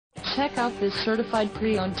Check out this certified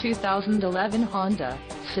pre-owned 2011 Honda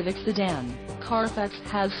Civic Sedan. Carfax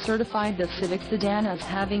has certified the Civic Sedan as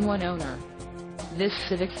having one owner. This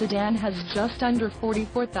Civic Sedan has just under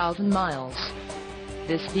 44,000 miles.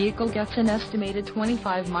 This vehicle gets an estimated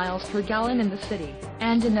 25 miles per gallon in the city,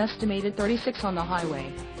 and an estimated 36 on the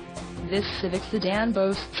highway. This Civic Sedan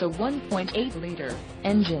boasts a 1.8-liter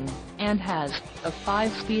engine, and has a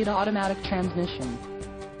 5-speed automatic transmission.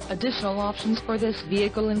 Additional options for this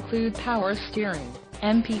vehicle include power steering,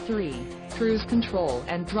 MP3, cruise control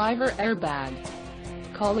and driver airbag.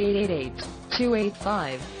 Call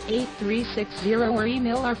 888-285-8360 or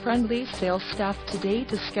email our friendly sales staff today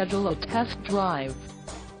to schedule a test drive.